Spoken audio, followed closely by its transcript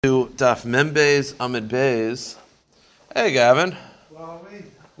To Daf Membez Amid Beis. Hey Gavin.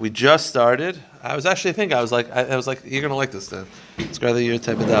 We just started. I was like, you're gonna like this then. It's rather your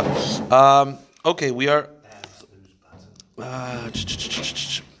type of Daf. Okay, we are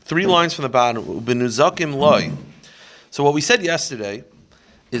 3 lines from the bottom. Benuzakim loy. So what we said yesterday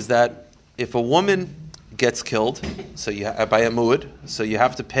is that if a woman gets killed, so by a muad, so you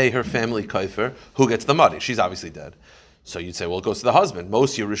have to pay her family kaifer, who gets the money? She's obviously dead. So you'd say, well, it goes to the husband.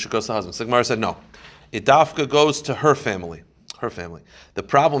 Most Yerusha goes to the husband. So the Gemara said, no. It dafka goes to her family. Her family. The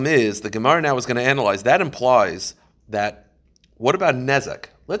problem is, the Gemara now is going to analyze, that implies that, what about nezek?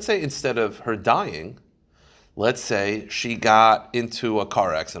 Let's say instead of her dying, let's say she got into a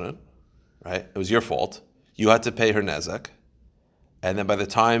car accident, right? It was your fault. You had to pay her nezek. And then by the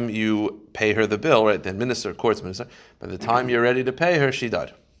time you pay her the bill, right, the court's minister, by the time you're ready to pay her, she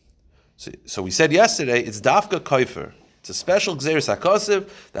died. So we said yesterday, it's dafka kaifer. It's a special gzeres hakosiv,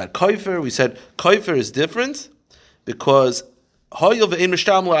 that kaifer, we said kaifer is different because kaifer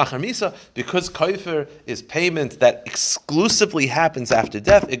is payment that exclusively happens after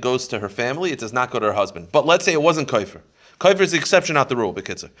death. It goes to her family. It does not go to her husband. But let's say it wasn't kaifer. Kaifer is the exception, not the rule,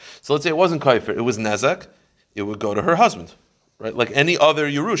 bekitzer. So let's say it wasn't kaifer. It was nezek. It would go to her husband, right? Like any other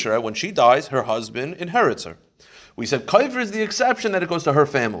Yerusha, right? When she dies, her husband inherits her. We said kaifer is the exception, that it goes to her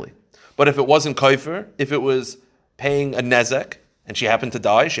family. But if it wasn't kaifer, if it was paying a nezek, and she happened to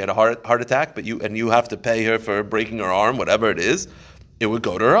die, she had a heart attack, but you have to pay her for breaking her arm, whatever it is, it would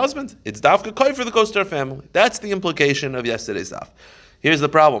go to her husband. It's dafka kaifer that goes to her family. That's the implication of yesterday's daf. Here's the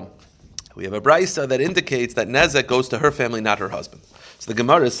problem. We have a brisa that indicates that nezek goes to her family, not her husband. So the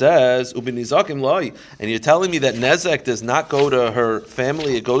Gemara says, "Ubinizakim loy," and you're telling me that nezek does not go to her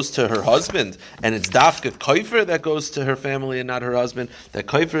family; it goes to her husband, and it's dafka kaifer that goes to her family and not her husband. That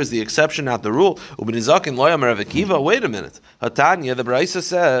kaifer is the exception, not the rule. Ubinizakim loy amar Rav Akiva. Wait a minute, Hatanya. The brisa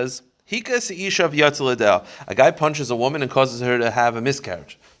says, "Hikas isha v'yatzaladel." A guy punches a woman and causes her to have a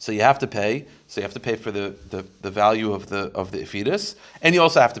miscarriage. So you have to pay. So you have to pay for the value of the fetus, and you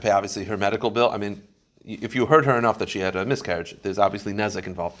also have to pay obviously her medical bill. I mean, if you hurt her enough that she had a miscarriage, there's obviously nezek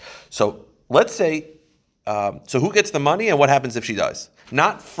involved. So let's say, so who gets the money and what happens if she dies?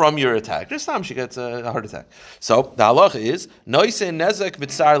 Not from your attack. Just time she gets a heart attack. So the halacha is, noise nezek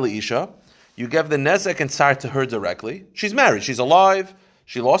v'tsar leisha. You give the nezek and tsar to her directly. She's married. She's alive.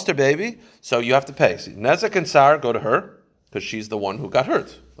 She lost her baby. So you have to pay. So nezek and tsar go to her because she's the one who got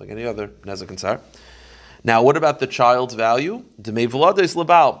hurt, like any other nezek and tsar. Now, what about the child's value? Demei v'lados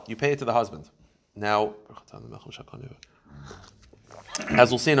lebal. You pay it to the husband. Now, as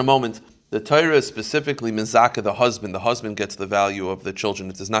we'll see in a moment, the Torah is specifically mizaka the husband. The husband gets the value of the children.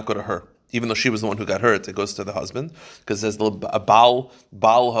 It does not go to her. Even though she was the one who got hurt, it goes to the husband. Because there's the bal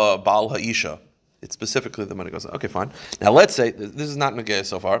ha'isha. It's specifically the money goes. Okay, fine. Now let's say, this is not Megeh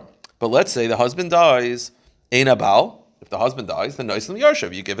so far, but let's say the husband dies, ein abal. If the husband dies, then noisem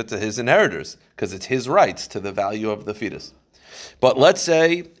yarshav. You give it to his inheritors, because it's his rights to the value of the fetus. But let's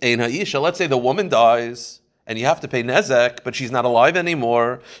say ein ha'isha, let's say the woman dies, and you have to pay nezek, but she's not alive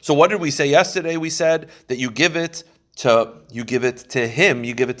anymore. So what did we say yesterday? We said that you give it to him,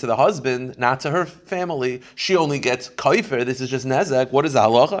 you give it to the husband, not to her family. She only gets kaifer. This is just nezek. What is the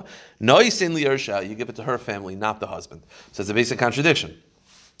halacha? Noisin liyarsha. You give it to her family, not the husband. So it's a basic contradiction.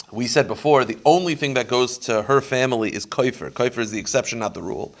 We said before, the only thing that goes to her family is kaifer. Kaifer is the exception, not the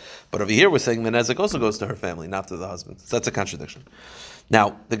rule. But over here, we're saying the nezek also goes to her family, not to the husband. So that's a contradiction.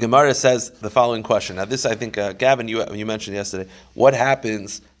 Now, the Gemara says the following question. Now, this I think, Gavin, you mentioned yesterday. What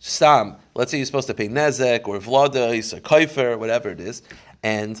happens, Stam, let's say you're supposed to pay nezek or vlados or kaifer, whatever it is,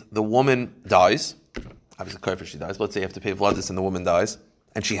 and the woman dies. Obviously, kaifer, she dies. Let's say you have to pay vlados and the woman dies,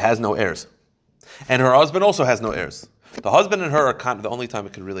 and she has no heirs. And her husband also has no heirs. The husband and her are the only time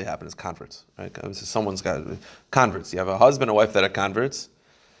it could really happen is converts, right? Someone's got converts. You have a husband and wife that are converts.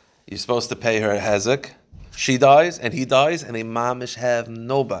 You're supposed to pay her hezek. She dies and he dies, and they mamish have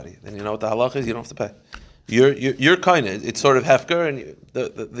nobody. Then you know what the halach is. You don't have to pay. You're kind of, it's sort of hefker, and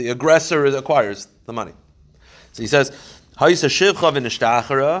the aggressor acquires the money. So he says, then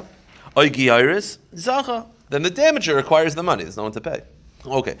the damager acquires the money. There's no one to pay.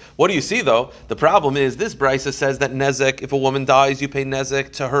 Okay, what do you see though? The problem is this brisa says that nezek, if a woman dies, you pay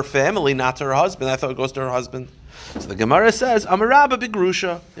nezek to her family, not to her husband. I thought it goes to her husband. So the Gemara says, Amarabba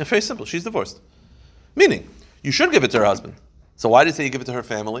bigrusha. It's very simple. She's divorced. Meaning, you should give it to her husband. So why did it say you give it to her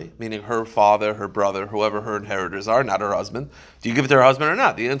family? Meaning her father, her brother, whoever her inheritors are, not her husband. Do you give it to her husband or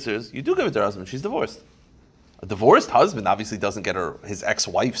not? The answer is, you do give it to her husband. She's divorced. A divorced husband obviously doesn't get his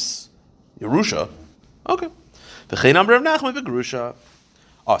ex-wife's Yerusha. Okay. V'chein amar Rav Nachman bigrusha.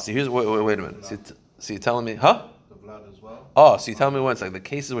 Oh, see, wait a minute. So you're telling me, huh? out as well? Oh, so you tell me one second. The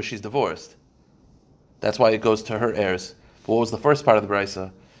cases where she's divorced, that's why it goes to her heirs. But what was the first part of the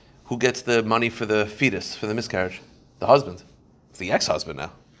brisa? Who gets the money for the fetus, for the miscarriage? The husband. It's the ex-husband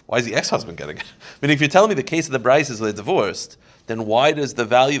now. Why is the ex-husband getting it? I mean, if you're telling me the case of the brisa is they're divorced, then why does the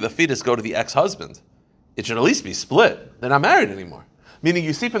value of the fetus go to the ex-husband? It should at least be split. They're not married anymore. Meaning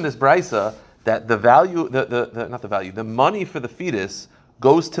you see from this brisa that the value, the money for the fetus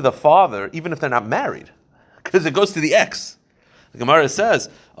goes to the father, even if they're not married, because it goes to the ex. The Gemara says,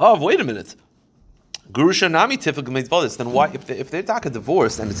 "Oh, wait a minute, Gurusha Nami tifel." Then why, if they're talking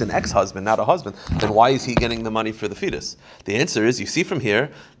divorce and it's an ex-husband, not a husband, then why is he getting the money for the fetus? The answer is, you see from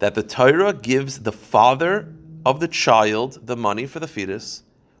here that the Torah gives the father of the child the money for the fetus,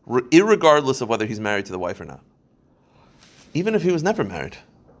 irregardless of whether he's married to the wife or not. Even if he was never married,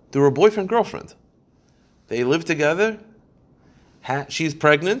 they were boyfriend-girlfriend. They live together. She's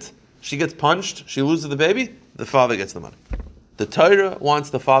pregnant. She gets punched. She loses the baby. The father gets the money. The Torah wants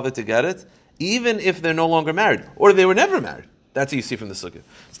the father to get it, even if they're no longer married, or they were never married. That's what you see from the sukkah.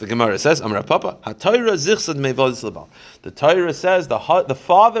 So the Gemara says, "Amar Papa, HaTorah zichsad mevalis lebal." The Torah says the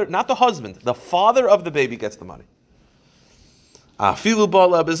father, not the husband, the father of the baby gets the money. Afilu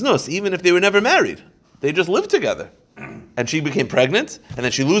ba'ala biznus, even if they were never married, they just lived together, and she became pregnant, and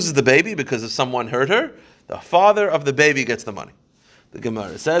then she loses the baby because someone hurt her. The father of the baby gets the money. The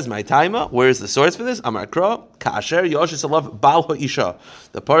Gemara says, "My taima." Where is the source for this? Amar Kra Kasher Yoshis Alav Bal Ha'isha.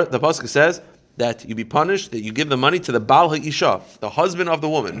 The pasuk says that you be punished, that you give the money to the Bal Ha'isha, the husband of the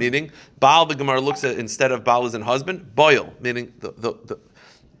woman. Meaning, Baal, the Gemara looks at, instead of Baal as in husband, Boil, meaning the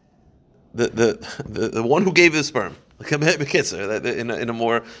one who gave the sperm. In a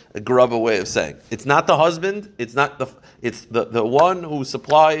more grubber way of saying, it's not the husband. It's the one who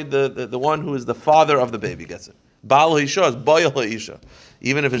supplied the one who is the father of the baby gets it. Baal ha'isha is boil ha'isha,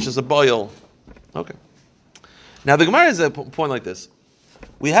 even if it's just a boil. Okay. Now the Gemara is a point like this.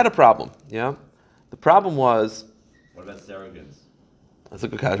 We had a problem. Yeah, the problem was. What about surrogates? That's a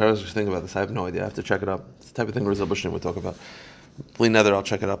good catch. I was just thinking about this. I have no idea. I have to check it up. It's the type of thing Rizal Bushim would talk about. Bli Nether, I'll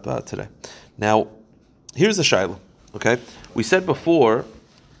check it up today. Now, here's the shaila. Okay, we said before,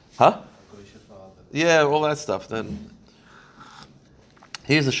 huh? Yeah, all that stuff. Then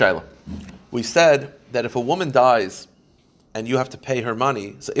here's the shaila. We said that if a woman dies and you have to pay her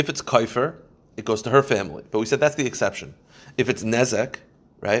money, so if it's kaifer, it goes to her family. But we said that's the exception. If it's nezek,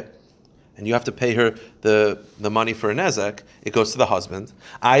 right, and you have to pay her the money for a nezek, it goes to the husband.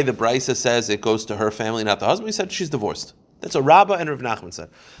 The Brisa says it goes to her family, not the husband. We said she's divorced. That's what Rabbi and Rav Nachman said.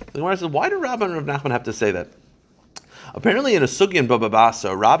 The Gemara said, why do Rabbi and Rav Nachman have to say that? Apparently in a sugya in Baba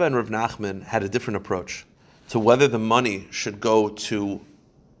Basra, Rabbi and Rav Nachman had a different approach to whether the money should go to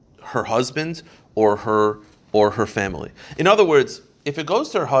her husband or her family. In other words, if it goes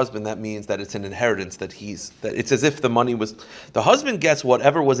to her husband, that means that it's an inheritance, that it's as if the money was, the husband gets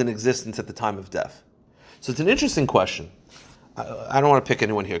whatever was in existence at the time of death. So it's an interesting question. I don't want to pick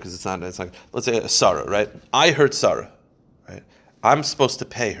anyone here because it's like, let's say Sarah, right? I hurt Sarah, right? I'm supposed to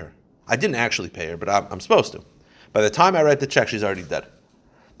pay her. I didn't actually pay her, but I'm supposed to. By the time I write the check, she's already dead.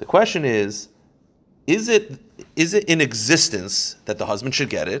 The question is it in existence that the husband should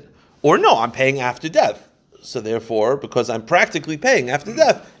get it? Or no, I'm paying after death. So therefore, because I'm practically paying after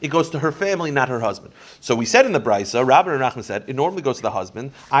death, it goes to her family, not her husband. So we said in the Brisa, Rabbi and Nachman said, it normally goes to the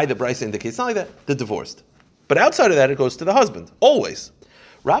husband. The Brisa indicates not like that, they're divorced. But outside of that, it goes to the husband, always.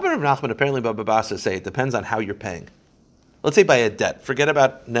 Rabbi and Nachman, apparently Baba Basra, say it depends on how you're paying. Let's say by a debt. Forget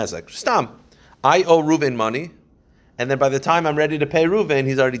about Nezek. Stam. I owe Reuven money, and then by the time I'm ready to pay Reuven,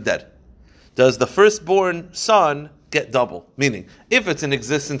 he's already dead. Does the firstborn son get double? Meaning, if it's in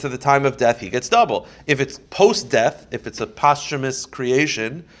existence at the time of death, he gets double. If it's post-death, if it's a posthumous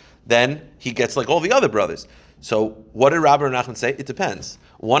creation, then he gets like all the other brothers. So what did Rabbi and Nachman say? It depends.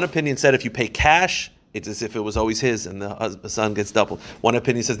 One opinion said if you pay cash, it's as if it was always his and the son gets double. One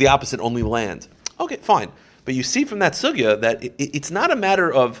opinion says the opposite, only land. Okay, fine. But you see from that sugya that it's not a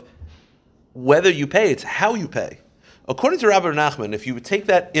matter of whether you pay, it's how you pay. According to Rabbi Nachman, if you would take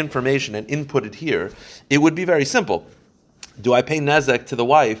that information and input it here, it would be very simple. Do I pay nezek to the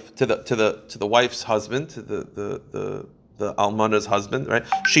wife, to the wife's husband, to the almana's husband, right?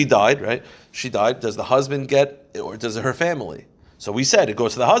 She died, right? She died. Does the husband get it, or does it her family? So we said it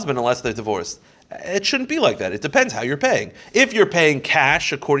goes to the husband unless they're divorced. It shouldn't be like that. It depends how you're paying. If you're paying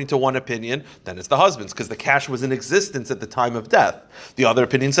cash, according to one opinion, then it's the husband's because the cash was in existence at the time of death. The other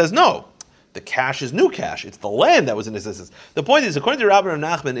opinion says no. The cash is new cash. It's the land that was in existence. The point is, according to Rabbi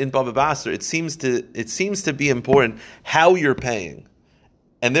Nachman in Baba Basra, it seems to be important how you're paying,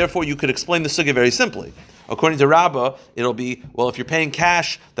 and therefore you could explain the sugya very simply. According to Rabbi, it'll be, well, if you're paying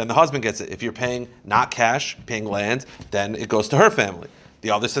cash, then the husband gets it. If you're paying not cash, paying land, then it goes to her family. The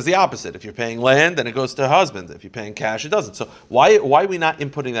other says the opposite. If you're paying land, then it goes to her husband. If you're paying cash, it doesn't. So why are we not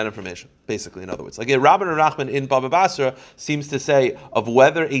inputting that information? Basically, in other words, like Rabbi Nachman in Baba Basra seems to say of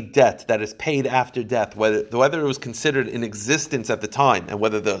whether a debt that is paid after death, whether it was considered in existence at the time, and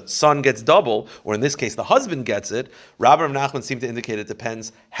whether the son gets double, or in this case the husband gets it. Rabbi Nachman seemed to indicate it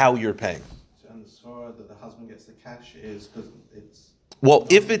depends how you're paying. So and the svara that the husband gets the cash is because it's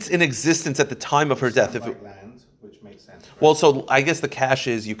if it's in existence at the time of her death, if it, land, which makes sense. Right? Well, so I guess the cash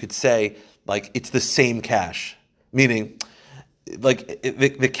is, you could say, like, it's the same cash. Meaning, like,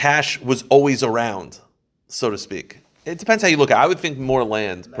 the cash was always around, so to speak. It depends how you look at it. I would think more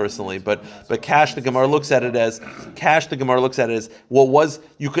land, personally, but cash, the Gemara looks at it as, what was,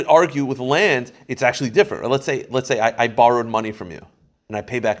 you could argue with land, it's actually different. Or let's say I borrowed money from you, and I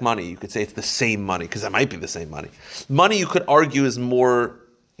pay back money. You could say it's the same money, because it might be the same money. Money, you could argue, is more,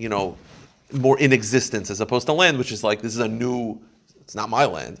 more in existence, as opposed to land, which is like, this is a new, it's not my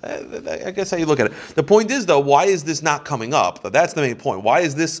land. I guess how you look at it. The point is, though, why is this not coming up? That's the main point. Why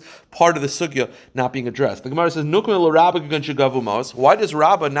is this part of the sugya not being addressed? The Gemara says, why does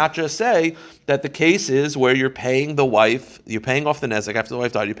Rabba not just say that the case is where you're paying the wife, you're paying off the nezek after the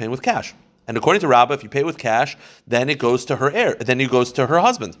wife died, you're paying with cash? And according to Rabba, if you pay with cash, then it goes to her heir, then it goes to her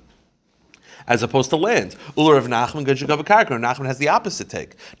husband, as opposed to land. Ular of Nachman Nachman has the opposite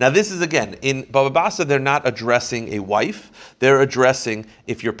take. Now this is, again, in Baba Basra, they're not addressing a wife, they're addressing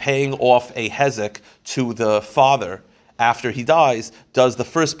if you're paying off a hezek to the father after he dies, does the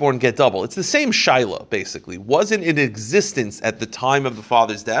firstborn get double? It's the same shaila, basically. Wasn't in existence at the time of the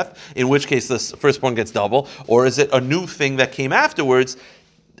father's death, in which case the firstborn gets double, or is it a new thing that came afterwards?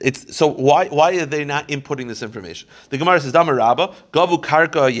 So why are they not inputting this information? The Gemara says, Damar Rabba, Gavu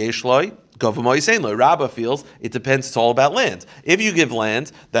Karka Yeshloi, Gavu Moisenloi. Rabba feels it depends, it's all about land. If you give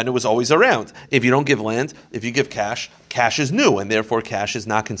land, then it was always around. If you don't give land, if you give cash, cash is new, and therefore cash is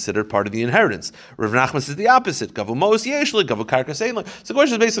not considered part of the inheritance. Rav Nachman says the opposite. Gavu Mos Yeshloi, Gavu Karka Seinloi. So the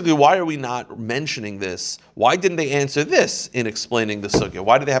question is basically, why are we not mentioning this? Why didn't they answer this in explaining the sugya?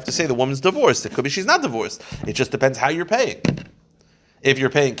 Why do they have to say the woman's divorced? It could be she's not divorced. It just depends how you're paying. If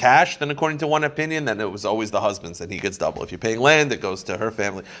you're paying cash, then according to one opinion, then it was always the husband's and he gets double. If you're paying land, it goes to her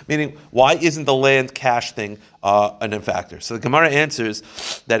family. Meaning, why isn't the land cash thing an factor? So the Gemara answers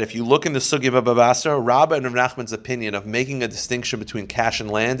that if you look in the Sugya of Baba Basra, Rabba and Rav Nachman's opinion of making a distinction between cash and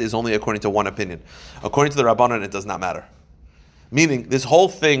land is only according to one opinion. According to the Rabbanan, it does not matter. Meaning, this whole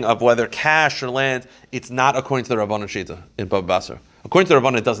thing of whether cash or land, it's not according to the Rabbanan Shita in Baba Basra. According to the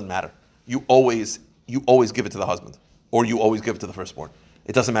Rabbanan, it doesn't matter. You always give it to the husband, or you always give it to the firstborn.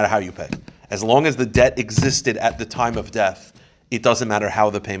 It doesn't matter how you pay. As long as the debt existed at the time of death, it doesn't matter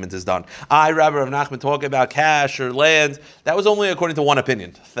how the payment is done. Rabbi Rav Nachman, talking about cash or land, that was only according to one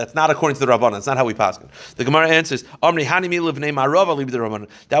opinion. That's not according to the Rabbanan. That's not how we paskin. The Gemara answers,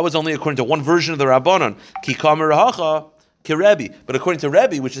 that was only according to one version of the Rabbanan. Ki kamer rahacha ki Rabbi. But according to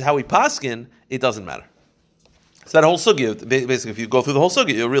Rabbi, which is how we paskin, it doesn't matter. So that whole sugya, basically, if you go through the whole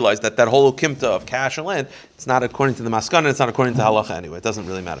sugya, you'll realize that whole kimta of cash and land, it's not according to the maskana, it's not according to halacha anyway. It doesn't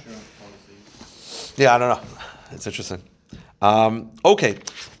really matter. Yeah, I don't know. It's interesting. Okay,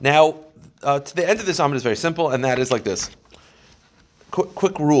 now to the end of this amud is very simple, and that is like this.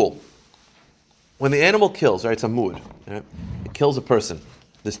 Quick rule: when the animal kills, right, it's a mood. Right? It kills a person.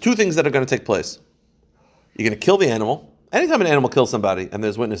 There's two things that are going to take place. You're going to kill the animal. Anytime an animal kills somebody and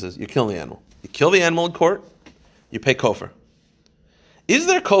there's witnesses, you kill the animal. You kill the animal in court. You pay kofar. Is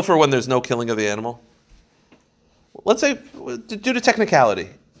there kofar when there's no killing of the animal? Let's say, due to technicality,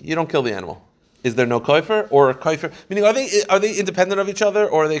 you don't kill the animal. Is there no kofar or kofar? Meaning, are they independent of each other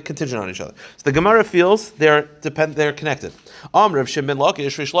or are they contingent on each other? So the Gemara feels they're connected. Rav Shimon ben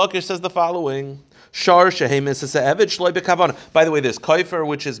Lakish, Rish Lakish says the following: Shar shehemis eved shloi bekavana. By the way, there's kofar,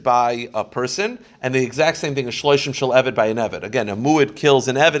 which is by a person, and the exact same thing is shloishim shel eved by an eved. Again, a muad kills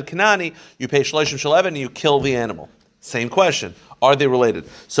an eved kanani, you pay shloishim shel eved and you kill the animal. Same question. Are they related?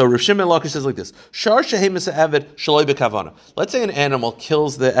 So Rav Shimon ben Lakish says like this: Shar shehemis eved shloi bekavana. Let's say an animal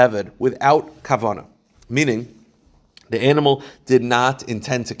kills the eved without kavana, meaning the animal did not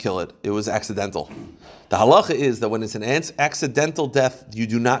intend to kill it; it was accidental. The halacha is that when it's an accidental death, you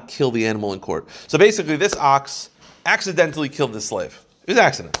do not kill the animal in court. So basically, this ox accidentally killed this slave. It was an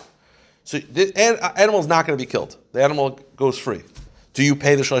accident. So the animal is not going to be killed. The animal goes free. Do you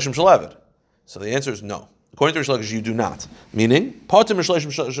pay the shloshim shel eved? So the answer is no. According to Rish Lakish, you do not. Meaning, according to Rish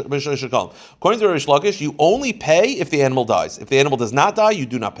Lakish, you only pay if the animal dies. If the animal does not die, you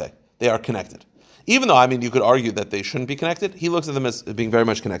do not pay. They are connected. Even though, you could argue that they shouldn't be connected, he looks at them as being very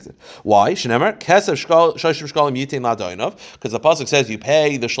much connected. Why? Shenemer, Keser Shloshim Shkolim Yitain Ladainov, because the pasuk says you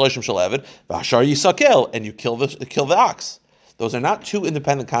pay the Shloshim Shel Eved, V'Hashar Yisakel, and you kill the ox. Those are not two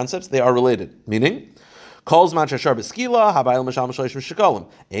independent concepts; they are related. Meaning, Calls man shashar beskila habayil mishal mishloshim shekalim.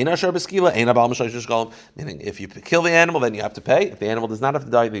 Ein ashar beskila ein habal mishloshim shekalim. Meaning, if you kill the animal, then you have to pay. If the animal does not have to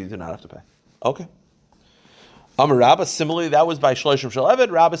die, then you do not have to pay. Okay. Amar Rabbi, similarly, that was by shloshim shel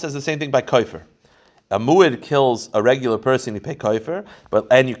eved. Rabbi says the same thing by kofer. A mu'id kills a regular person, you pay kofer,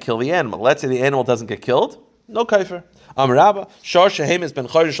 and you kill the animal. Let's say the animal doesn't get killed, no kofer. Amar Rabbi, shor shehem is ben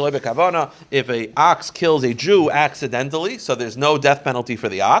chodesh shalei bekavana. If a ox kills a Jew accidentally, so there's no death penalty for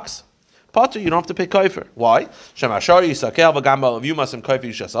the ox, Potter, you don't have to pay kofer. Why? The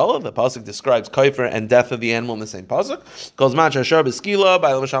pasuk describes kofer and death of the animal in the same pasuk.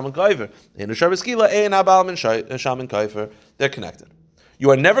 They're connected. You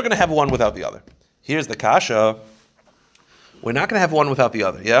are never going to have one without the other. Here's the kasha. We're not going to have one without the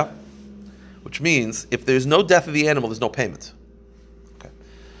other, yeah? Which means, if there's no death of the animal, there's no payment. Okay.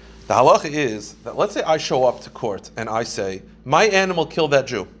 The halacha is that, let's say I show up to court and I say, my animal killed that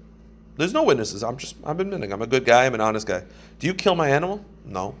Jew. There's no witnesses. I'm admitting. I'm a good guy. I'm an honest guy. Do you kill my animal?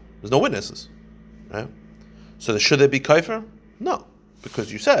 No. There's no witnesses. Right? So should there be kaifer? No.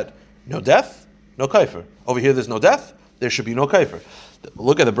 Because you said, no death, no kaifer. Over here there's no death, there should be no kaifer.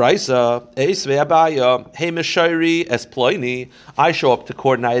 Look at the brisa. Hey Mishayri es ploini. I show up to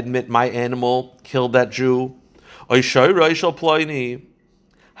court and I admit my animal killed that Jew. I have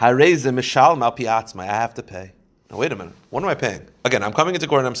to pay. Now wait a minute. What am I paying? Again, I'm coming into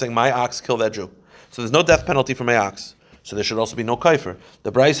court and I'm saying my ox killed that Jew. So there's no death penalty for my ox. So there should also be no kaifer.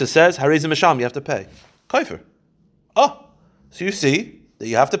 The brisa says, Harezim Misham, you have to pay. Kaifer. Oh, so you see that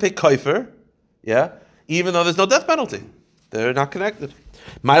you have to pay kaifer, yeah, even though there's no death penalty. They're not connected.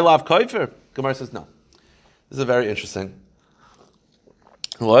 My love kaifer. Gemara says no. This is very interesting.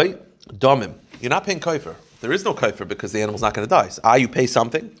 Why? Domim. You're not paying kaifer. There is no kaifer because the animal's not going to die. So, you pay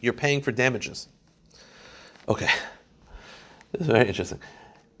something, you're paying for damages. Okay, this is very interesting.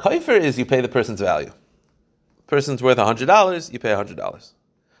 Kaifer is you pay the person's value. Person's worth $100, you pay $100.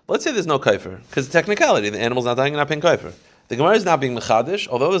 Let's say there's no kaifer, because the technicality, the animal's not dying, you're not paying kaifer. The Gemara is not being mechadish,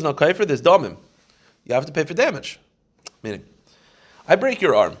 although there's no kaifer, there's domim. You have to pay for damage. Meaning, I break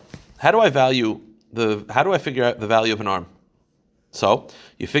your arm. How do I figure out the value of an arm? So,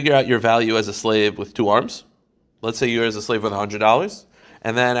 you figure out your value as a slave with 2 arms. Let's say you're as a slave with $100.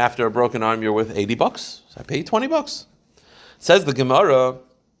 And then after a broken arm, you're worth $80. So I pay you $20. Says the Gemara,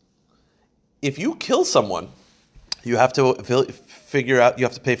 if you kill someone, you have to figure out, you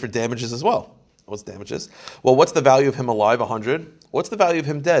have to pay for damages as well. What's damages? Well, what's the value of him alive? 100. What's the value of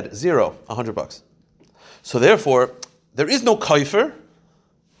him dead? 0. $100. So therefore, there is no kaifer.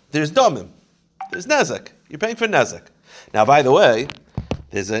 There's damim. There's nezek. You're paying for nezek. Now, by the way,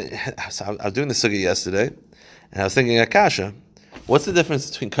 so I was doing the sugya yesterday, and I was thinking, Akasha, what's the difference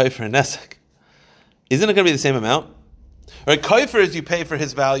between kaifer and nezek? Isn't it going to be the same amount? Right, kaifer is you pay for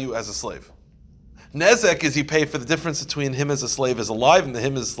his value as a slave. Nezek is you pay for the difference between him as a slave is alive and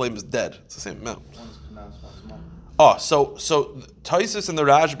him as a slave is dead. It's the same amount. So Taisus and the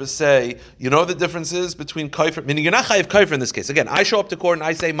Rajba say, you know the difference is between kaifer, meaning you're not chayiv kaifer in this case. Again, I show up to court and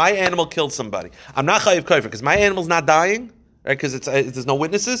I say my animal killed somebody. I'm not chayiv kaifer because my animal's not dying, right? Because there's no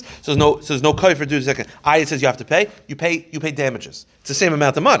witnesses, so there's no kaifer due to second. It says you have to pay. You pay damages. It's the same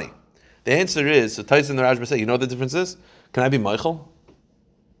amount of money. The answer is, so Taisus and the Rajba say, you know what the difference is? Can I be Michael?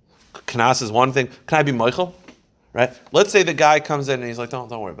 Knas is one thing. Can I be Michael? Right? Let's say the guy comes in and he's like, don't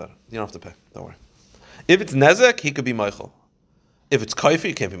worry about it. You don't have to pay. Don't worry. If it's nezek, he could be Michael. If it's kaifer,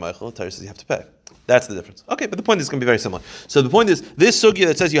 you can't be Michael. Torah says you have to pay. That's the difference. Okay, but the point is going to be very similar. So the point is, this sugya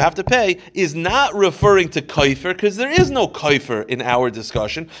that says you have to pay is not referring to kaifer, because there is no kaifer in our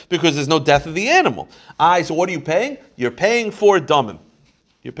discussion, because there's no death of the animal. So what are you paying? You're paying for damim.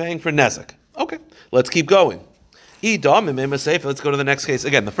 You're paying for nezek. Okay, let's keep going. Let's go to the next case.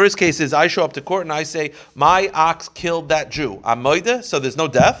 Again, the first case is I show up to court and I say, my ox killed that Jew. I'm moide, so there's no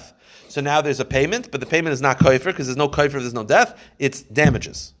death. So now there's a payment, but the payment is not kaifer, because there's no kaifer, there's no death. It's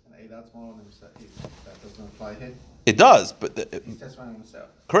damages. That doesn't apply here? It does, but... He's testifying himself.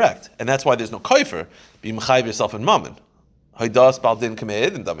 Correct. And that's why there's no kaifer. Be mechayiv yourself in mammon. Haidas baldin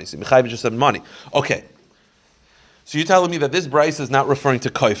kameid and dummy. So mechayiv just in money. Okay. So you're telling me that this brisa is not referring to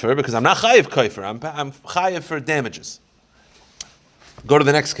kaifer, because I'm not chayiv kaifer. I'm chayiv for damages. Go to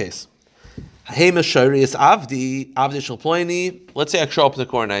the next case. Let's say I show up to the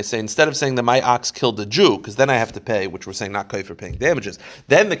court and I say, instead of saying that my ox killed the Jew, because then I have to pay, which we're saying not kaifer paying damages.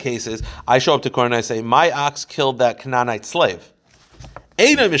 Then the case is, I show up to court and I say, my ox killed that Canaanite slave. But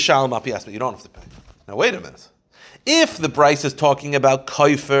you don't have to pay. Now wait a minute. If the Bryce is talking about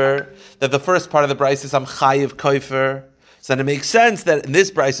kofer, that the first part of the Bryce is I'm chayiv kofer, so then it makes sense that in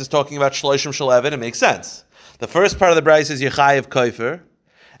this Bryce is talking about shloshim shalevet. It makes sense. The first part of the Bryce is you're chayiv kofer,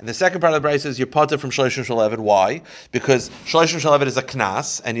 and the second part of the Bryce is you're potter from shloshim shalevet. Why? Because shloshim shalevet is a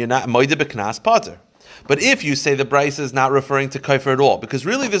knas, and you're not moide b'knas potter. But if you say the Bryce is not referring to kofer at all, because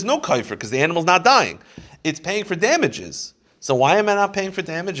really there's no kofer because the animal's not dying, it's paying for damages. So why am I not paying for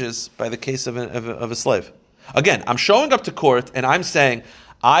damages by the case of a slave? Again, I'm showing up to court and I'm saying,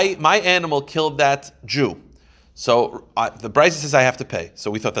 my animal killed that Jew. So the Bryce says I have to pay.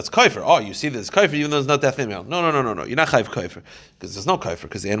 So we thought that's kofer. Oh, you see there's kofer even though there's no death female. No. You're not chayiv kofer because there's no kofer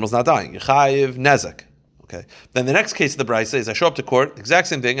because the animal's not dying. You're chayiv nezek. Okay. Then the next case of the Bryce is I show up to court, exact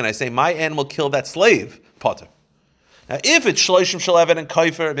same thing, and I say my animal killed that slave, potter. Now, if it's shloshim shalevet and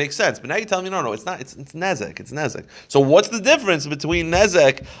kofer, it makes sense. But now you tell me, no, it's not. It's nezek. It's nezek. So what's the difference between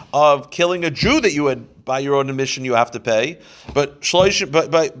nezek of killing a Jew that you had by your own admission you have to pay, but shloshim,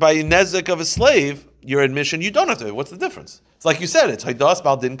 by nezek of a slave, your admission you don't have to pay? What's the difference? It's like you said. It's haydas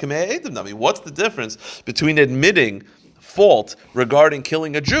bal din kamei edim nami. What's the difference between admitting fault regarding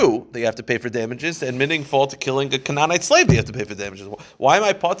killing a Jew that you have to pay for damages, and admitting fault to killing a Canaanite slave that you have to pay for damages? Why am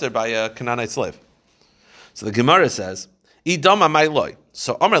I potter by a Canaanite slave? So the Gemara says, "Idam amay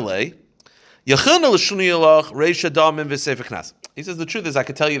So Amarlei, Yachilna l'shuniyalach reisha damim v'sefer knas." He says the truth is I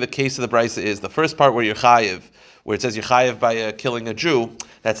could tell you the case of the Brisa is the first part where you're chayiv, where it says you're chayiv by killing a Jew.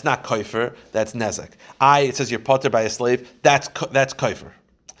 That's not kofer. That's nezek. It says you're potter by a slave. That's kofer.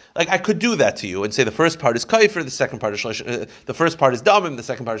 Like I could do that to you and say the first part is kofer, the second part is shloshim, the first part is damim, the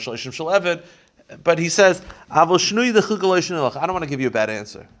second part is shloshim shalevet. But he says, "Avol shnui the chugalosh." I don't want to give you a bad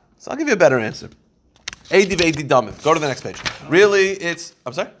answer, so I'll give you a better answer. Adi v'adi damim. Go to the next page. Really, it's.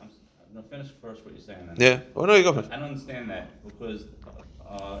 I'm sorry. No, finish first what you're saying. Then. Yeah. Oh no, you go first. I don't understand that because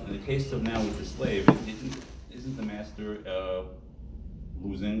in the case of now with the slave, isn't the master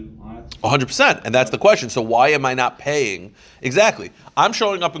losing on it? 100%, and that's the question. So why am I not paying? Exactly. I'm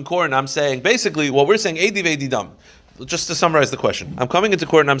showing up in court and I'm saying basically what we're saying. Adi v'adi damim. Just to summarize the question, I'm coming into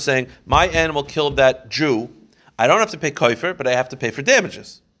court and I'm saying my animal killed that Jew. I don't have to pay kofer, but I have to pay for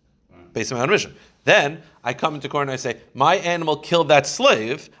damages based on my own admission. Then I come into court and I say, my animal killed that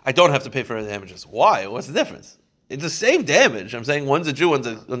slave, I don't have to pay for the damages. Why? What's the difference? It's the same damage. I'm saying one's a Jew, one's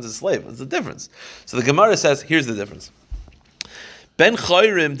a slave. What's the difference? So the Gemara says, here's the difference. Ben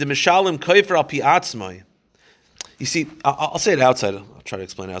chayrim de mishalim kofer al pi atzmai. You see, I'll say it outside. I'll try to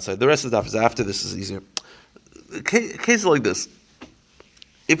explain it outside. The rest of the stuff is after this is easier. Cases like this.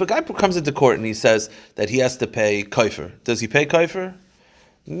 If a guy comes into court and he says that he has to pay kofer, does he pay kofer?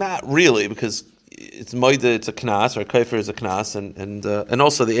 Not really, because it's moida, it's a knas, or kofer is a knas, and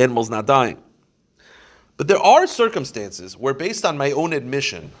also the animal's not dying. But there are circumstances where, based on my own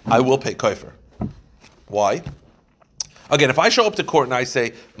admission, I will pay kofer. Why? Again, if I show up to court and I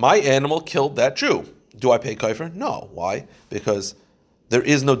say, my animal killed that Jew, do I pay kofer? No. Why? Because there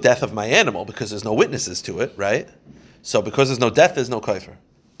is no death of my animal, because there's no witnesses to it, right? So because there's no death, there's no kofer.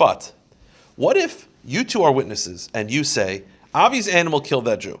 But what if you two are witnesses and you say, Avi's animal killed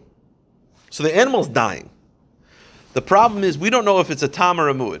that Jew? So the animal's dying. The problem is we don't know if it's a tam or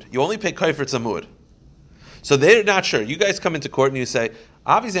a muad. You only pay kofer, it's a muad. So they're not sure. You guys come into court and you say,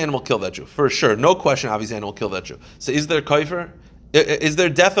 Avi's animal killed that Jew. For sure, no question Avi's animal killed that Jew. So is there kofer? Is there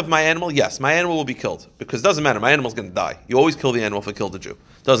death of my animal? Yes, my animal will be killed. Because it doesn't matter, my animal's going to die. You always kill the animal if it killed the Jew.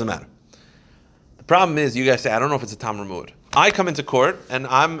 Doesn't matter. The problem is you guys say, I don't know if it's a tam or muad. I come into court and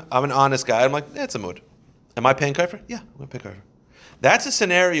I'm an honest guy. I'm like, it's a muad. Am I paying kofer? Yeah, I'm going to pay kofer. That's a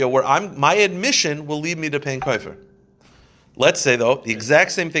scenario where my admission will lead me to paying kofer. Let's say, though, the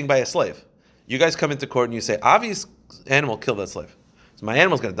exact same thing by a slave. You guys come into court and you say, Avi's animal killed that slave. So my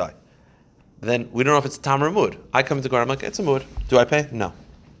animal's going to die. Then we don't know if it's a tam or a muad. I come into court, I'm like, it's a muad. Do I pay? No.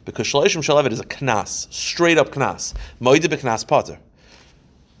 Because shloshim shalevet is a knas, straight up knas. Moide b'knas potter.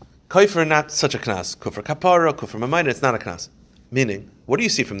 Kofer, not such a knas. Kofer kapara, kofer mamayna, it's not a knas. Meaning, what do you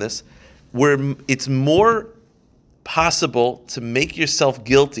see from this? Where it's more possible to make yourself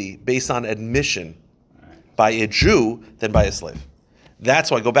guilty based on admission by a Jew than by a slave. That's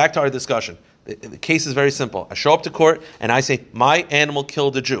why, go back to our discussion. The case is very simple. I show up to court and I say, my animal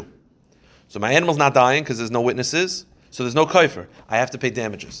killed a Jew. So my animal's not dying because there's no witnesses, so there's no kofer. I have to pay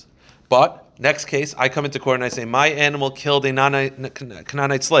damages. But, next case, I come into court and I say, my animal killed a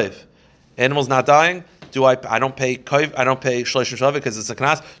Canaanite slave. Animal's not dying. I don't pay shloshim shalevet because it's a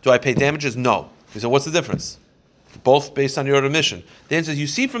knas. Do I pay damages? No. So what's the difference? Both based on your own admission. The answer is, you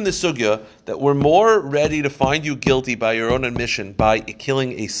see from this sugya that we're more ready to find you guilty by your own admission by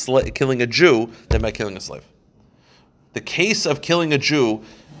killing a Jew than by killing a slave. The case of killing a Jew,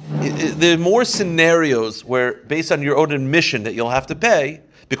 there are more scenarios where, based on your own admission, that you'll have to pay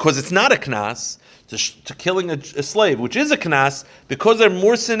because it's not a knas to killing a slave, which is a knas. Because there are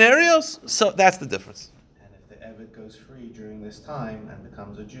more scenarios, so that's the difference. And if the Eved goes free during this time and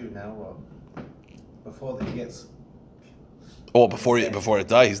becomes a Jew, now what? Before he gets... Or before it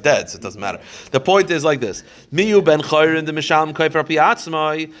dies, he's dead, so it doesn't matter. The point is like this: Miyu ben chayrin the mishalem kaifer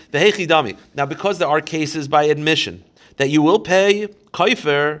piatzmai vehechi dami. Now, because there are cases by admission that you will pay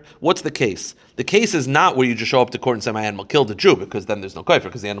kaifer, what's the case? The case is not where you just show up to court and say my animal killed a Jew, because then there's no kaifer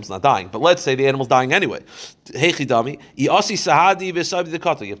because the animal's not dying. But let's say the animal's dying anyway. Hechi dami iasi sahadi v'sabi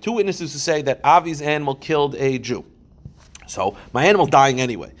dekata. You have two witnesses who say that Avi's animal killed a Jew. So my animal's dying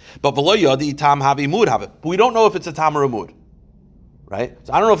anyway. But v'lo yadi tam havi mud have it. But we don't know if it's a tam or a mud. Right?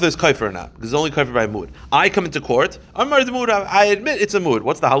 So I don't know if there's kaifer or not, because it's only kaifer by mood. I come into court, I'm married to mood, I admit it's a mood.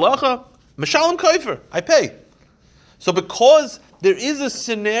 What's the halacha? Mashalem kaifer, I pay. So because there is a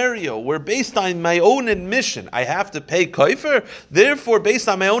scenario where based on my own admission, I have to pay kaifer, therefore based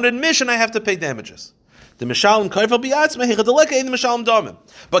on my own admission, I have to pay damages. The Mishalem Kaifer Biatzma Hichadaleka in the Mishalem Damim.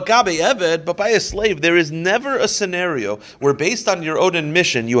 But Gabe Eved, but by a slave, there is never a scenario where based on your own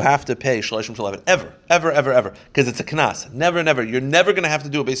admission you have to pay Shalashim Shalavet. Ever. Because it's a knas. Never. You're never going to have to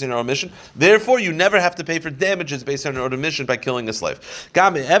do it based on your own admission. Therefore, you never have to pay for damages based on your own admission by killing a slave.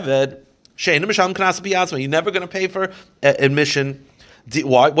 Gabe Eved, Shein Mishalem Knas Biatzma. You're never going to pay for admission.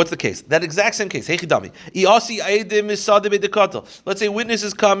 Why? What's the case? That exact same case. Let's say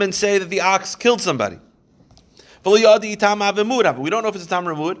witnesses come and say that the ox killed somebody. We don't know if it's a tam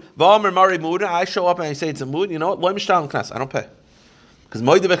or a mood. I show up and I say it's a mood. You know what? I don't pay. Because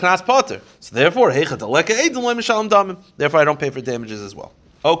moide b'knas potter. So therefore, I don't pay for damages as well.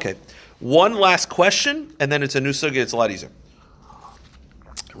 Okay. One last question, and then it's a new sugya. It's a lot easier.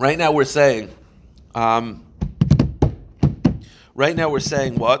 Right now we're saying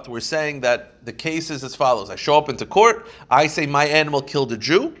what? We're saying that the case is as follows. I show up into court. I say my animal killed a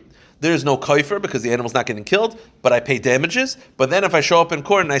Jew. There's no kaifer because the animal's not getting killed, but I pay damages. But then if I show up in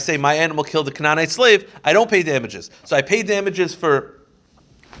court and I say my animal killed a Canaanite slave, I don't pay damages. So I pay damages for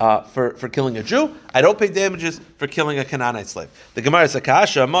killing a Jew. I don't pay damages for killing a Canaanite slave. The Gemara is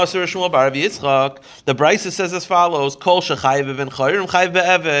Akasha, Maser Shmuel Bar Rabbi Yitzchak. The Brisa says as follows: Kol shechayiv ben chayrim chayiv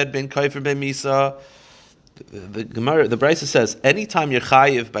be'eved ben kaifer ben misa. The Brisa says anytime you're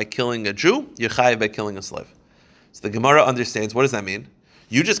chayiv by killing a Jew, you're chayiv by killing a slave. So the Gemara understands. What does that mean?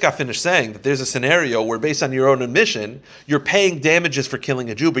 You just got finished saying that there's a scenario where based on your own admission, you're paying damages for killing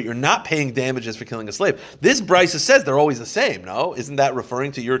a Jew, but you're not paying damages for killing a slave. This Brisa says they're always the same, no? Isn't that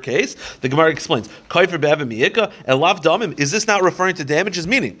referring to your case? The Gemara explains, Kaifer be'eved mi'ika and lav damim. Is this not referring to damages?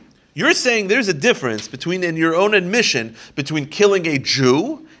 Meaning, you're saying there's a difference between, in your own admission, between killing a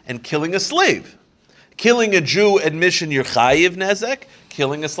Jew and killing a slave. Killing a Jew, admission, you're chayiv nezek.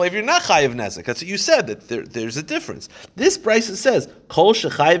 Killing a slave, you're not chayiv nezek. That's what you said, that there's a difference. This Brisa says, Kol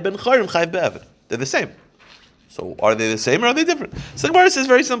shechayiv ben chayrim chayiv be'eved. They're the same. So are they the same or are they different? So the Gemara says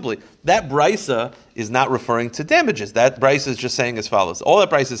very simply, that Brisa is not referring to damages. That Brisa is just saying as follows. All that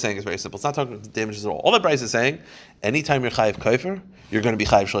Brisa is saying is very simple. It's not talking about damages at all. All that Brisa is saying, anytime you're chayiv kaifer, you're going to be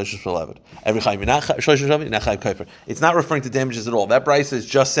chayiv shalish shalavet. Every chayiv you're not shalish shalavet, you're not chayiv kaifer. It's not referring to damages at all. That Brisa is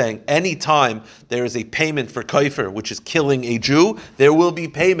just saying, anytime there is a payment for kaifer, which is killing a Jew, there will be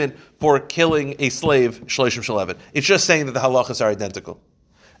payment for killing a slave shalish shalavet. It's just saying that the halachas are identical.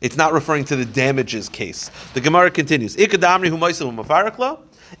 It's not referring to the damages case. The Gemara continues. Ikadamri hu moisim mafarakla.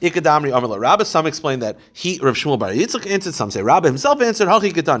 Ikadamri amar Rabbi. Some explain that Rav Shmuel Bar Yitzchak answered. Some say Rabbi himself answered.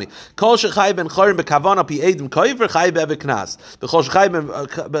 Hachi katani. Kol shechay ben chayrim bekavana pi edim koiver chay be'eved knas. B'chol shechay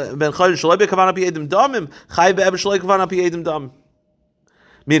ben chayrim shaloi bekavana pi edim damim chay be'eved shaloi kavana pi edim damim.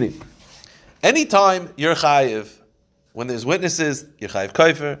 Meaning, anytime you're chayiv, when there's witnesses, you're chayiv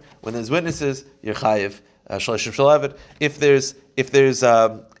koiver. When there's witnesses, you're chayiv shalishim shalavet. If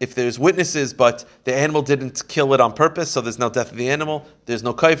there's witnesses, but the animal didn't kill it on purpose, so there's no death of the animal, there's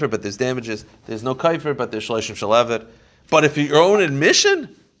no kaifer, but there's damages. There's no kaifer, but there's shalishim shalavet. But if your own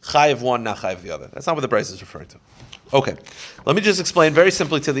admission, chayiv one, not chayiv the other. That's not what the Brisa is referring to. Okay, let me just explain very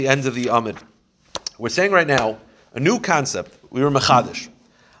simply to the end of the Amid. We're saying right now, a new concept. We were mechadish.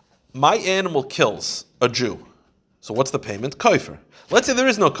 My animal kills a Jew. So what's the payment? Kaifer. Let's say there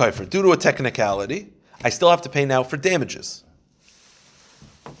is no kaifer. Due to a technicality, I still have to pay now for damages.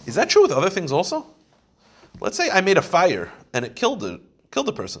 Is that true with other things also? Let's say I made a fire and it killed a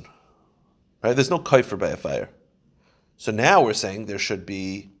person. Right? There's no kaifer by a fire. So now we're saying there should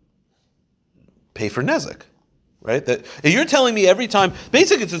be pay for nezek. Right? That you're telling me every time,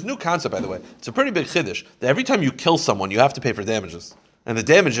 basically it's this new concept, by the way. It's a pretty big chiddush, that every time you kill someone, you have to pay for damages. And the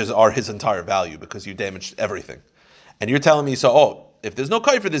damages are his entire value because you damaged everything. And you're telling me, If there's no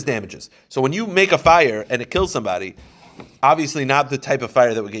kaifer, there's damages. So when you make a fire and it kills somebody, obviously not the type of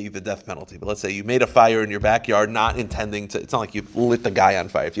fire that would get you the death penalty. But let's say you made a fire in your backyard, not intending to. It's not like you lit the guy on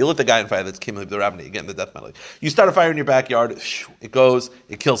fire. If you lit the guy on fire, that's kimli b'derabni, you're getting the death penalty. You start a fire in your backyard, it goes,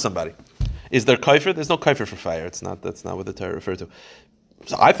 it kills somebody. Is there kaifer? There's no kaifer for fire. It's not. That's not what the Torah referred to.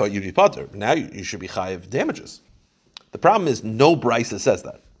 So I thought you'd be potter. Now you should be chayiv damages. The problem is no brisa says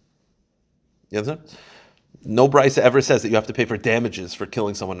that. You understand? No brisa ever says that you have to pay for damages for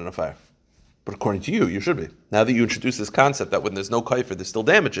killing someone in a fire. But according to you, you should be. Now that you introduce this concept that when there's no kaifer, there's still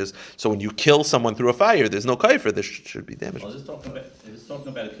damages. So when you kill someone through a fire, there's no kaifer, there should be damages. Well, is this talking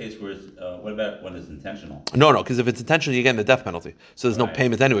about a case where it's, what about when it's intentional? No, because if it's intentional, you're getting the death penalty. So there's no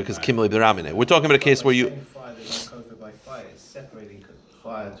payment anyway, because kimli b'ramine. We're talking about a case where you... Fire, there's no kaifer by fire. It's separating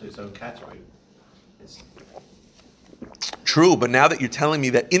fire to its own category. It's True, but now that you're telling me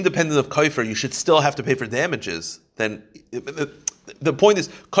that independent of kaifer, you should still have to pay for damages, then the point is,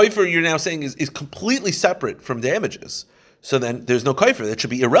 kaifer you're now saying is completely separate from damages. So then there's no kaifer. That should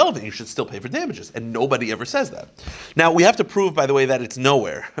be irrelevant. You should still pay for damages. And nobody ever says that. Now, we have to prove, by the way, that it's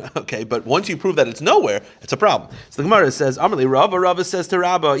nowhere. Okay, but once you prove that it's nowhere, it's a problem. So the Gemara says, Amarli Rava says to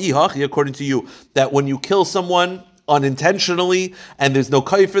Rabba, Ihachi, according to you, that when you kill someone unintentionally and there's no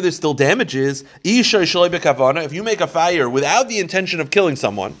kaifer, there's still damages. If you make a fire without the intention of killing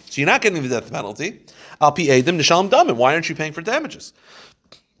someone, so you're not getting the death penalty, Al pi edim nishalem damim. Why aren't you paying for damages?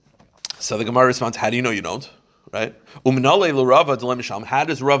 So the Gemara responds, how do you know you don't? Right? How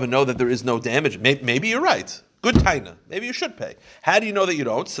does Rava know that there is no damage? Maybe you're right. Good taina. Maybe you should pay. How do you know that you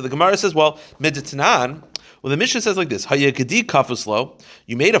don't? So the Gemara says, well, miditanan. Well, the Mishnah says like this: Hayakadi kafuslo.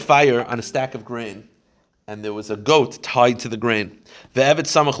 You made a fire on a stack of grain, and there was a goat tied to the grain. Ve'evet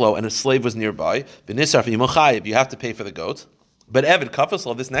samachlo, and a slave was nearby. V'nisar v'yimochayev. You have to pay for the goat. But evet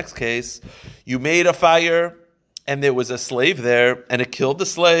kafuslo. This next case, you made a fire, and there was a slave there, and it killed the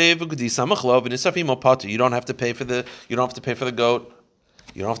slave. You don't have to pay for the. You don't have to pay for the goat.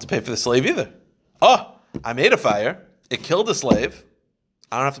 You don't have to pay for the slave either. Oh, I made a fire. It killed the slave.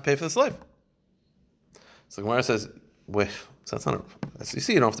 I don't have to pay for the slave. So Gemara says, wait, so that's not. You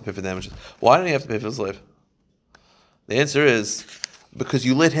see, you don't have to pay for damages. Why don't you have to pay for the slave? The answer is because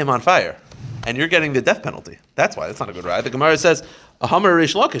you lit him on fire, and you're getting the death penalty. That's why. That's not a good ride. The Gemara says, a hammer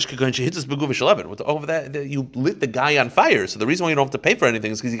rish lakish because she hits his beguvish 11. Over that, you lit the guy on fire. So the reason why you don't have to pay for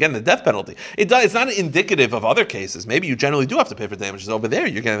anything is because you're getting the death penalty. It's not indicative of other cases. Maybe you generally do have to pay for damages. Over there,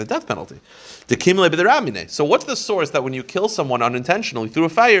 you're getting the death penalty. So what's the source that when you kill someone unintentionally through a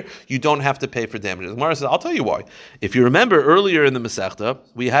fire, you don't have to pay for damages? The Gemara says, I'll tell you why. If you remember earlier in the Masechta,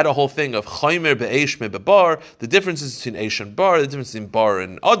 we had a whole thing of chaymer be'esh be'bar, the differences between esh and bar, the difference between bar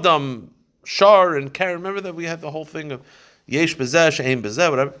and adam, shar and karen. Remember that we had the whole thing of yesh bezeh, she'ein bezeh,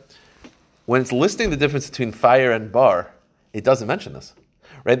 whatever. When it's listing the difference between fire and bar, it doesn't mention this.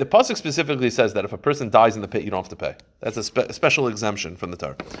 Right? The pasuk specifically says that if a person dies in the pit, you don't have to pay. That's a special exemption from the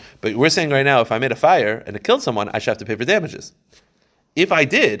Torah. But we're saying right now, if I made a fire and it killed someone, I should have to pay for damages. If I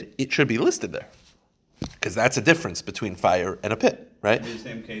did, it should be listed there. Because that's a difference between fire and a pit, right? It'd be the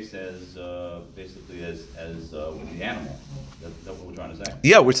same case as basically as with the animal. That's what we're trying to say.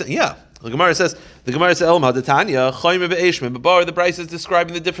 Yeah, we're saying The Gemara says Elam Hadatanya Chaymer be'esh be'bar. The Bryce is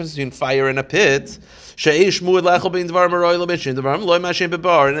describing the difference between fire and a pit. She'esh muad lachol bein dvar maroy l'mishin dvar loy mashen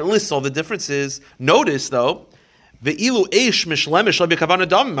be'bar, and it lists all the differences. Notice though. Ve'ilu eish mishlemish lo b'kavan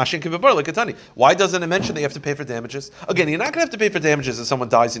adam mashin kivabar lekatani. Why doesn't it mention that you have to pay for damages? Again, you're not going to have to pay for damages if someone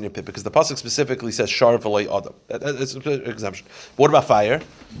dies in your pit because the pasuk specifically says shar v'loy adam. That's an exemption. What about fire?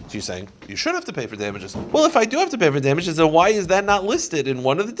 So you're saying you should have to pay for damages. Well, if I do have to pay for damages, then why is that not listed in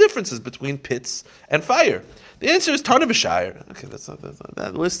one of the differences between pits and fire? The answer is Tarna b'shayr. Okay,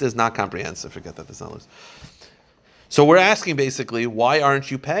 that list is not comprehensive. Forget that. That's not a list. So we're asking basically, why aren't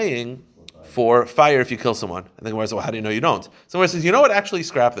you paying for fire if you kill someone? And the Gemara says, well, how do you know you don't? So Gemara says, you know what, actually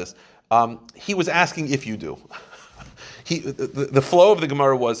scrap this. He was asking if you do. The flow of the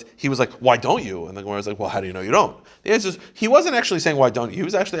Gemara was, he was like, why don't you? And the Gemara was like, well, how do you know you don't? The answer is, he wasn't actually saying, why don't you? He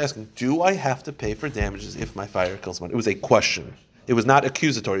was actually asking, do I have to pay for damages if my fire kills someone? It was a question. It was not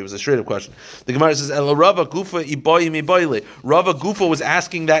accusatory. It was a straight up question. The Gemara says, Rava Gufa was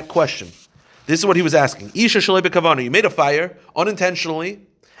asking that question. This is what he was asking. Isha shalei b'kavana. You made a fire unintentionally,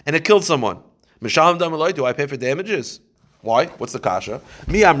 and it killed someone. Mishalem damaloi, do I pay for damages? Why? What's the kasha?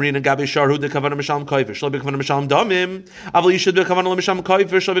 Mi amrina gabe sharhu de kavana mishalem koifer shlo bekavana mishalem damim. Avli yishud bekavana lo mishalem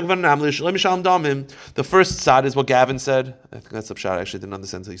koifer shlo bekavana namli shlo mishalem damim. The first side is what Gavin said. I think that's the pshat. I actually didn't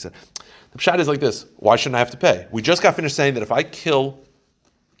understand until he said. The pshat is like this. Why shouldn't I have to pay? We just got finished saying that if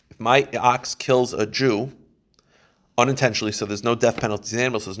my ox kills a Jew unintentionally, so there's no death penalty to the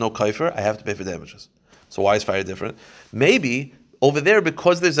animal, so there's no koifer, I have to pay for damages. So why is fire different? Maybe Over there,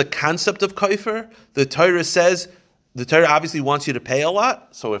 because there's a concept of kaifer, the Torah obviously wants you to pay a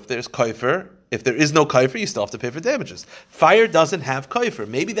lot. So if there's kaifer, if there is no kaifer, you still have to pay for damages. Fire doesn't have kaifer.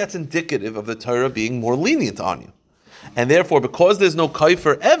 Maybe that's indicative of the Torah being more lenient on you. And therefore, because there's no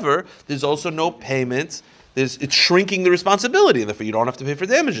kaifer ever, there's also no payment. It's shrinking the responsibility, and therefore you don't have to pay for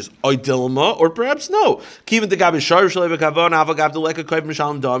damages. Oidilma, or perhaps no. Kiven de gabi shar shalei b'kavon ava gav deleka kaifer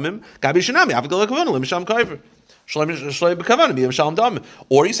mishalom damim gabi shenami ava deleka kavon lemisham kaifer shalei b'kavon mishalom damim.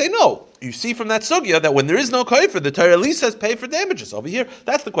 Or you say no. You see from that sugya that when there is no kaifer, the Torah at least says pay for damages. Over here,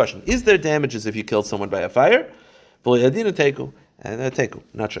 that's the question: is there damages if you killed someone by a fire? V'le'adina teku. And teku,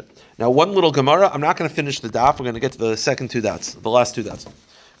 not sure. Now, one little Gemara. I'm not going to finish the daf. We're going to get to the second two dots, the last two dots.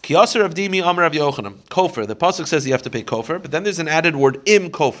 Kiyaser of Dimi Amar of Yochanan. Kofer. The pasuk says you have to pay kofer, but then there's an added word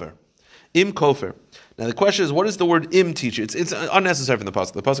im kofer. Im kofer. Now the question is, what does the word im teach you? It's unnecessary from the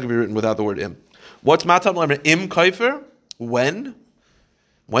pasuk. The pasuk can be written without the word im. What's matam lemer im kofer? When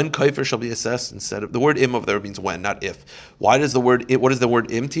kofer shall be assessed instead of the word im over there means when, not if. Why does the word what does the word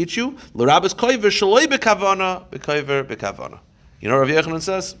im teach you? L'rabas kofer shaloi bekavana bekofer bekavana. You know what Rav Yochanan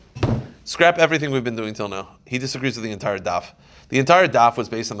says? Scrap everything we've been doing till now. He disagrees with the entire daf. The entire daf was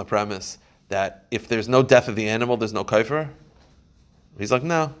based on the premise that if there's no death of the animal, there's no kaifer. He's like,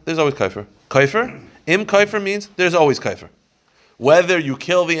 no, there's always kaifer. Kaifer? Im kaifer means there's always kaifer. Whether you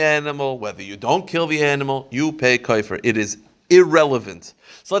kill the animal, whether you don't kill the animal, you pay kaifer. It is irrelevant.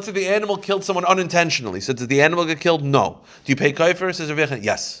 So let's say the animal killed someone unintentionally. So did the animal get killed? No. Do you pay kaifer? Says Rav Yochanan,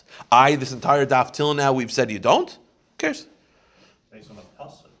 yes. This entire daf till now we've said you don't? Who cares? Based on a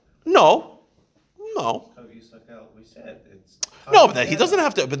pasuk. No. We said it's. No, but he doesn't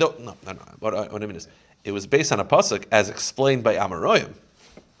have to. But no. What I mean is, it was based on a pasuk as explained by Amoraim.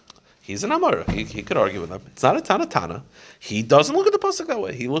 He's an Amora. He could argue with them. It's not a Tana. He doesn't look at the pasuk that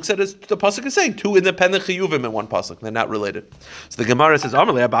way. He looks at it. The pasuk is saying two independent chiyuvim in one pasuk. They're not related. So the Gemara says,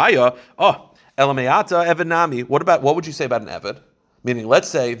 "Amarle Abaya. Elameata evanami. What would you say about an eved? Meaning, let's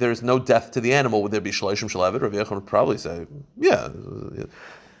say there's no death to the animal. Would there be shloshim shel eved? Rabbi Yochanan would probably say, yeah.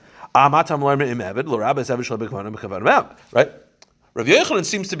 Right? Rav Yochanan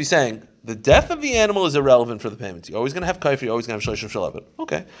seems to be saying the death of the animal is irrelevant for the payments. You're always going to have kaifer. You're always going to have shloshim shel eved.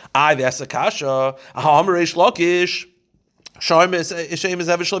 Okay. The asakasha.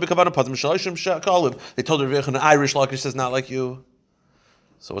 They told Rav Yochanan, Irish Lakish says not like you.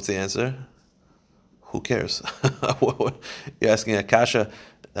 So what's the answer? Who cares? You're asking a kasha.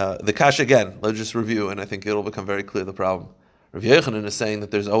 The kasha again. Let's just review, and I think it'll become very clear the problem. Rav Yochanan is saying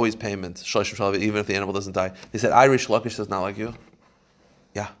that there's always payment, shloshim shel eved, even if the animal doesn't die. They said, Irish Lakish says not like you.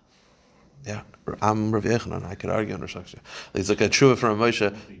 Yeah. I'm Rav Yochanan. I could argue on Rosh Hashanah. It's like a tshuva for a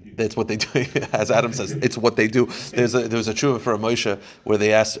Moshe. That's what they do. As Adam says, it's what they do. There was a tshuva for a Moshe where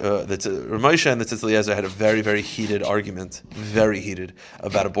they asked Moshe and the Tzitz Eliezer had a very, very heated argument,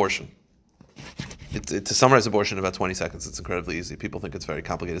 about abortion. To summarize abortion in about 20 seconds, it's incredibly easy. People think it's very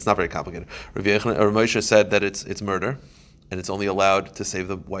complicated. It's not very complicated. Rav Moshe said that it's murder, and it's only allowed to save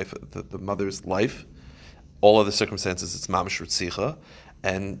the mother's life. All other circumstances, it's mamash ritzicha,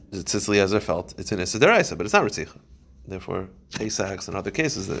 and Tzitz Eliezer felt it's an issa deraisa, but it's not ritzicha. Therefore, Pesachs and other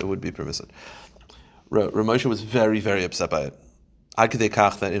cases that it would be permissible. Rav Moshe was very, very upset by it. Ad kedei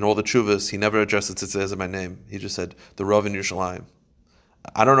kach that in all the tshuvas he never addressed the Tzitz Eliezer by name. He just said the Rav in Yerushalayim.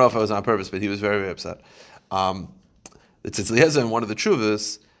 I don't know if it was on purpose, but he was very, very upset. The Tzitz Eliezer in one of the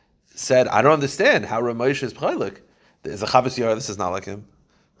tshuvas said, "I don't understand how Rav Moshe is pchaylik. There's a Chavos Yair. This is not like him."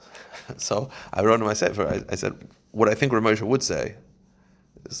 So I wrote to my sefer. I said, "What I think Rav Moshe would say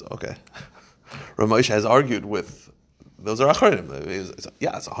is okay." Rav Moshe has argued with those are achronim.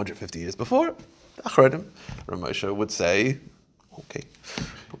 It's 150 years before achronim. Rav Moshe would say,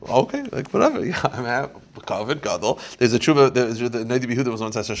 okay, like whatever. Yeah, I'm covered gadol. There's a tshuva. The Nadi Behuda was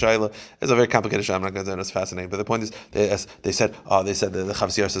once asked a shayla. It's a very complicated shayla. I'm not going to say it's fascinating, but the point is, they said the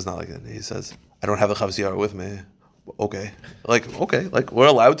Chavos Yair says not like that. He says, I don't have a Chavos Yair with me. Okay, like we're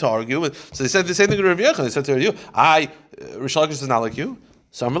allowed to argue. So they said the same thing to Rav Yochanan. They said to you, Rish Lakish is not like you.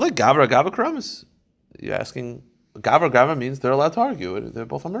 So I'm like Gavra Kramas. You're asking Gavra means they're allowed to argue. They're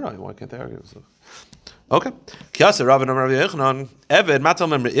both on Mirai. Why can't they argue? So, okay. Kiasa Rav and Rav Yochanan Eved Matal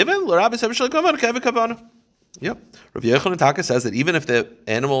Memre Even L'Rabbi Sev Kavan Kevin Kavana. Yep. Rav Yochanan Taka says that even if the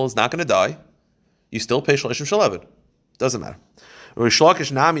animal is not going to die, you still pay Shloshim Shel Eved. Doesn't matter. Rish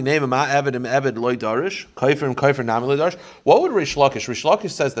Lakish Nami name Ma Eved Im Eved Loy Darish Kaifer Nami Loy Darish. What would Rish Lakish? Rish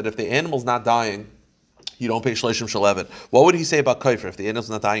Lakish says that if the animal's not dying, you don't pay Shloshim Shel Eved. What would he say about Kaifer? If the animal's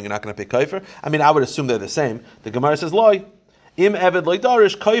not dying, you're not going to pay Kaifer? I mean, I would assume they're the same. The Gemara says Loy. Im Eved Loy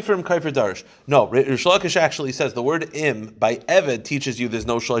Darish Kaifer Darish. No, Rish Lakish actually says the word Im by Eved teaches you there's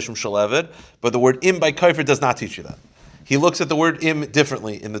no Shloshim Shel Eved, but the word Im by Kaifer does not teach you that. he looks at the word im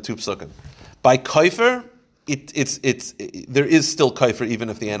differently in the two psukim. By kaifer, there is still kaifer even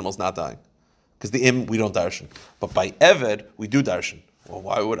if the animal's not dying. Because the im, we don't darshan. But by eved, we do darshan. Well,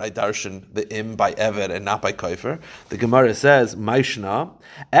 why would I darshan the im by eved and not by kaifer? The Gemara says, Maishna,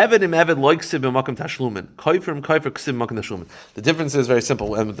 eved im eved loy ksib b'makam tashlumin. Kaifer im kaifer ksib b'makam tashlumin. The difference is very simple.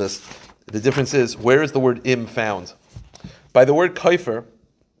 We'll end with this. The difference is, where is the word im found? By the word kaifer,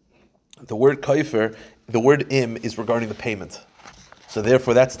 the word im is regarding the payment. So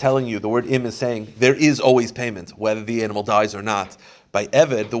therefore, that's telling you, the word im is saying, there is always payment, whether the animal dies or not. By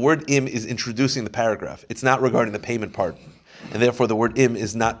eved, the word im is introducing the paragraph. It's not regarding the payment part. And therefore, the word im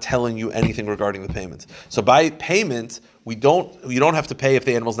is not telling you anything regarding the payment. So by payment, you don't have to pay if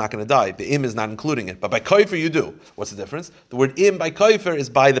the animal's not going to die. The im is not including it. But by kaifer, you do. What's the difference? The word im by kaifer is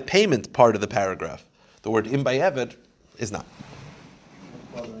by the payment part of the paragraph. The word im by eved is not.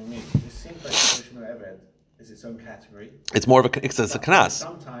 What's bothering me? It seems like the Rishon Eved is its own category. It's more of a knas.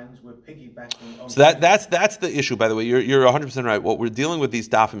 Sometimes we're piggybacking on. So that's the issue. By the way, you're 100% right. What we're dealing with these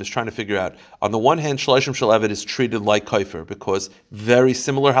dafim is trying to figure out. On the one hand, shloshim shel eved is treated like kaifer because very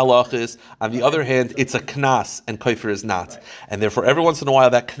similar halachas. On the other hand, it's a knas and kaifer is not, Right. and therefore every once in a while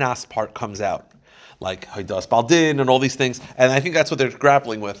that knas part comes out. Like Haidas Baldin and all these things. And I think that's what they're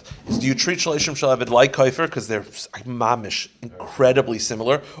grappling with. Is do you treat Shalishim Shalavid like Kaifer because they're mamish, incredibly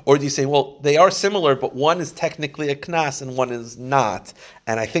similar? Or do you say, well, they are similar, but one is technically a knas and one is not?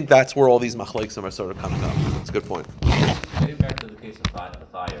 And I think that's where all these machloksim are sort of coming up. It's a good point. Getting back to the case of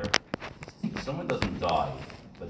fire, if someone doesn't die,